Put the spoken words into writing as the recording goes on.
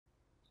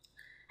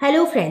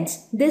Hello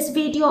friends, this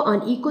video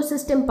on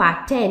Ecosystem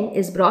Part 10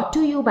 is brought to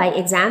you by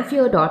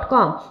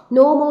examfear.com.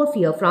 No more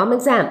fear from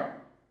exam.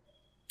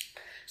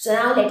 So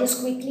now let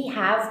us quickly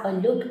have a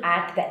look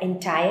at the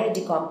entire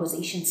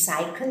decomposition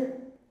cycle.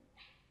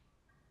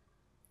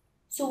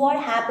 So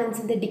what happens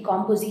in the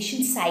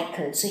decomposition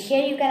cycle? So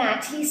here you can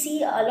actually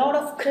see a lot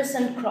of criss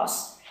and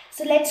cross.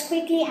 So let's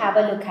quickly have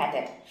a look at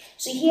it.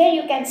 So here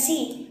you can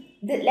see,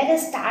 let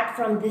us start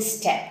from this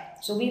step.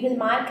 So we will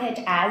mark it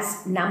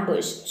as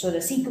numbers, so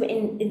the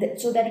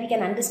sequence so that we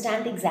can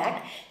understand the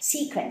exact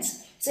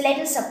sequence. So let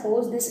us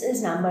suppose this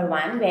is number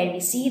 1, where we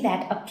see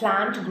that a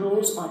plant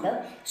grows on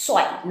the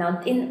soil.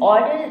 Now in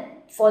order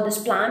for this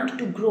plant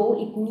to grow,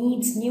 it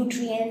needs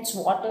nutrients,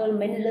 water,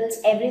 minerals,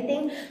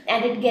 everything,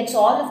 and it gets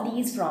all of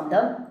these from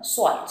the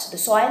soil. So the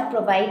soil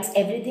provides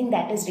everything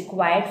that is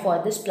required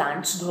for this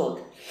plant's growth.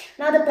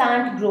 Now the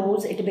plant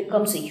grows, it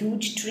becomes a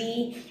huge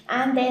tree,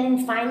 and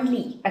then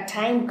finally a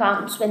time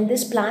comes when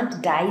this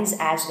plant dies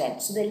as well.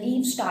 So the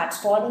leaf starts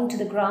falling to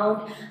the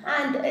ground,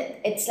 and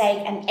it's like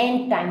an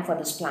end time for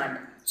this plant.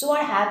 So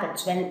what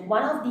happens when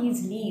one of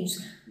these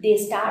leaves, they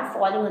start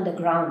falling on the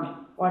ground?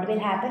 What will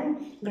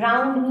happen?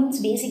 Ground means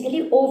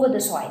basically over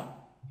the soil,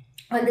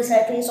 on the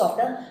surface of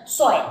the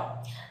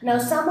soil. Now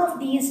some of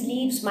these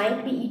leaves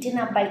might be eaten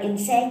up by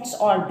insects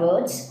or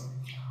birds,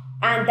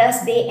 and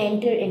thus they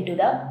enter into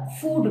the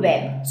food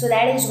web. So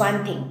that is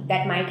one thing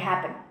that might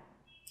happen.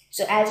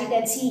 So as you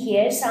can see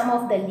here, some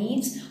of the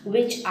leaves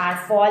which are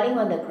falling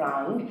on the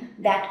ground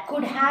that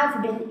could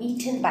have been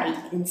eaten by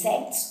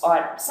insects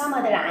or some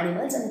other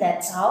animals, and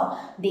that's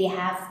how they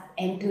have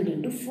entered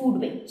into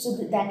food web. So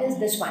that is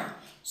this one.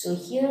 So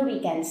here we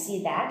can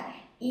see that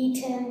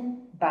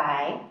eaten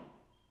by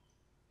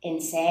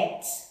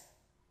insects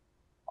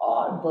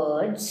or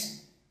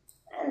birds,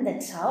 and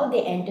that's how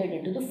they entered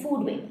into the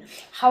food web.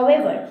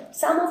 However,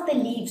 some of the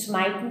leaves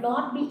might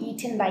not be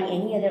eaten by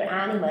any other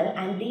animal,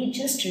 and they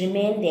just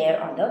remain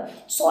there on the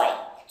soil.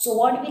 So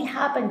what will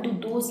happen to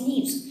those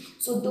leaves?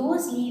 So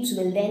those leaves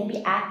will then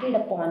be acted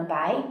upon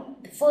by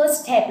the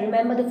first step.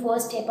 Remember the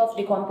first step of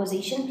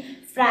decomposition?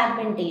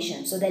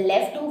 Fragmentation. So the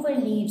leftover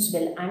leaves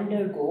will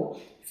undergo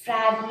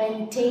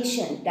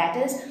fragmentation. That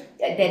is,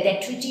 the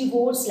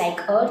detritivores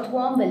like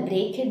earthworm will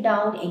break it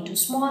down into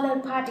smaller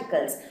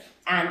particles.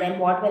 And then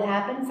what will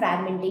happen?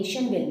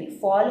 Fragmentation will be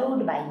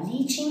followed by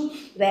leaching,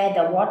 where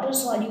the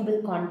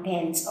water-soluble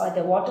contents or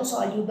the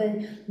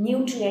water-soluble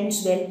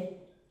nutrients will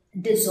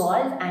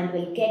dissolve and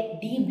will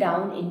get deep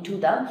down into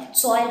the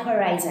soil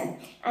horizon.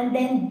 And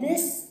then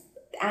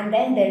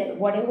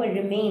whatever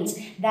remains,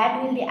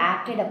 that will be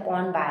acted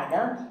upon by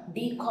the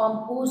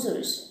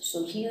decomposers.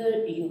 So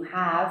here you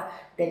have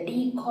the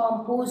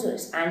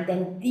decomposers, and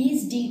then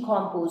these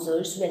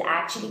decomposers will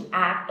actually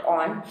act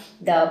on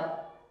the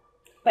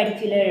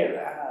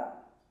particular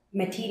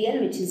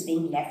material which is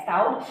being left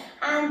out,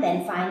 and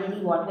then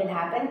finally what will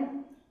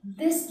happen?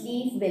 This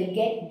leaf will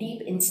get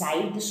deep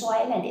inside the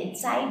soil, and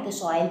inside the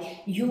soil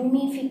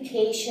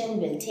humification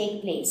will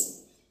take place.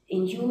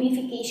 In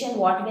humification,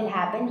 what will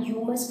happen?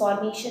 Humus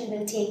formation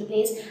will take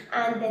place,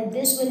 and then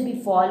this will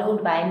be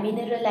followed by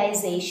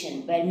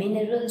mineralization, where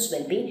minerals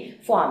will be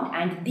formed,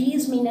 and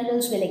these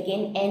minerals will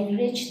again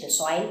enrich the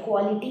soil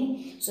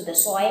quality. So the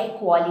soil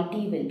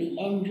quality will be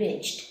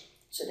enriched.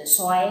 So the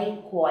soil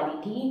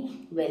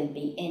quality will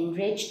be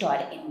enriched or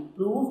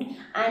improved,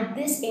 and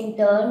this in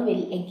turn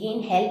will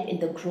again help in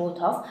the growth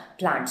of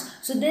plants.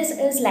 So this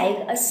is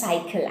like a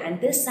cycle,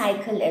 and this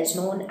cycle is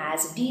known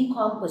as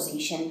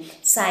decomposition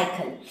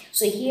cycle.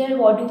 So here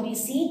what do we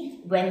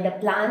see? When the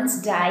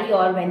plants die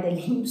or when the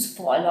leaves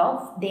fall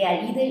off, they are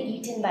either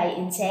eaten by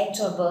insects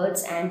or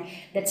birds, and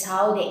that's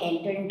how they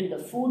enter into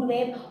the food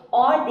web,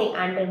 or they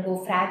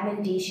undergo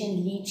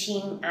fragmentation,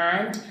 leaching,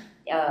 and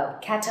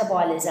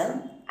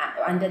catabolism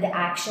under the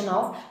action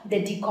of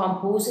the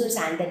decomposers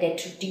and the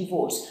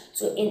detritivores.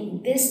 So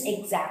in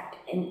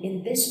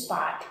this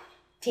part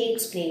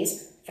takes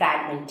place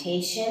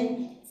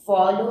fragmentation,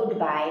 followed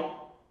by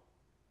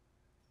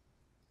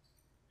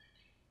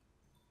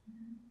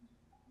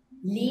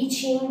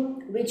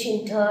leaching, which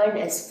in turn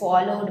is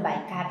followed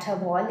by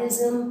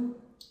catabolism,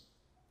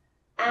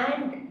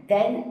 and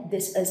then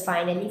this is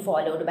finally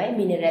followed by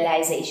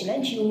mineralization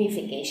and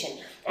humification.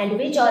 And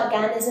which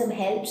organism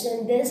helps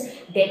in this?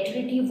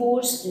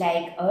 Detritivores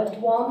like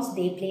earthworms,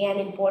 they play an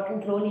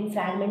important role in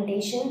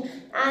fragmentation,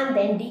 and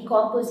then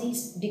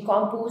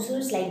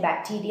decomposers like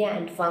bacteria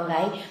and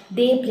fungi,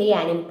 they play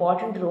an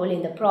important role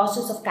in the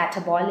process of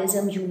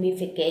catabolism,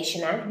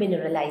 humification, and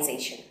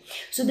mineralization.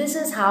 So this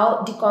is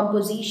how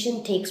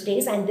decomposition takes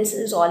place, and this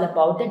is all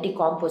about the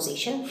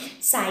decomposition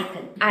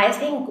cycle. I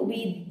think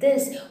we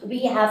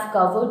have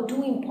covered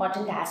two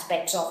important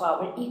aspects of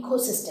our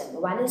ecosystem.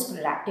 One is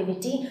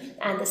productivity,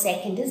 and the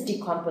second is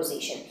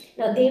decomposition.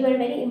 Now they were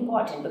very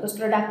important because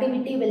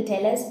productivity will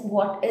tell us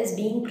what is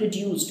being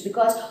produced,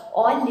 because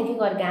all living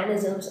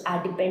organisms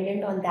are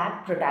dependent on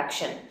that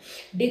production.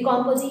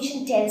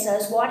 Decomposition tells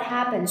us what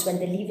happens when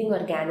the living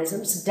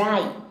organisms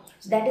die.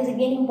 So that is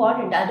again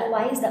important.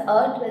 Otherwise, the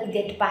earth will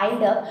get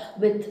piled up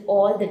with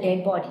all the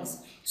dead bodies.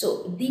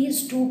 So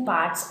these two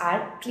parts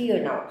are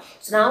clear now.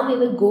 So now we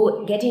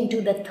will get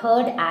into the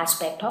third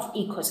aspect of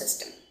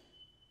ecosystem.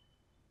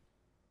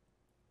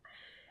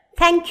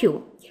 Thank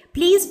you.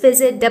 Please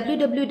visit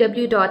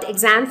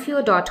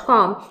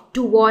www.examfear.com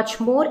to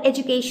watch more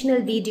educational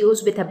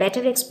videos with a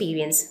better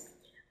experience.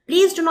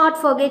 Please do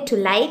not forget to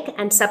like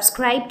and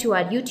subscribe to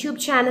our YouTube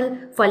channel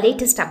for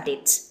latest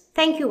updates.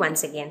 Thank you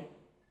once again.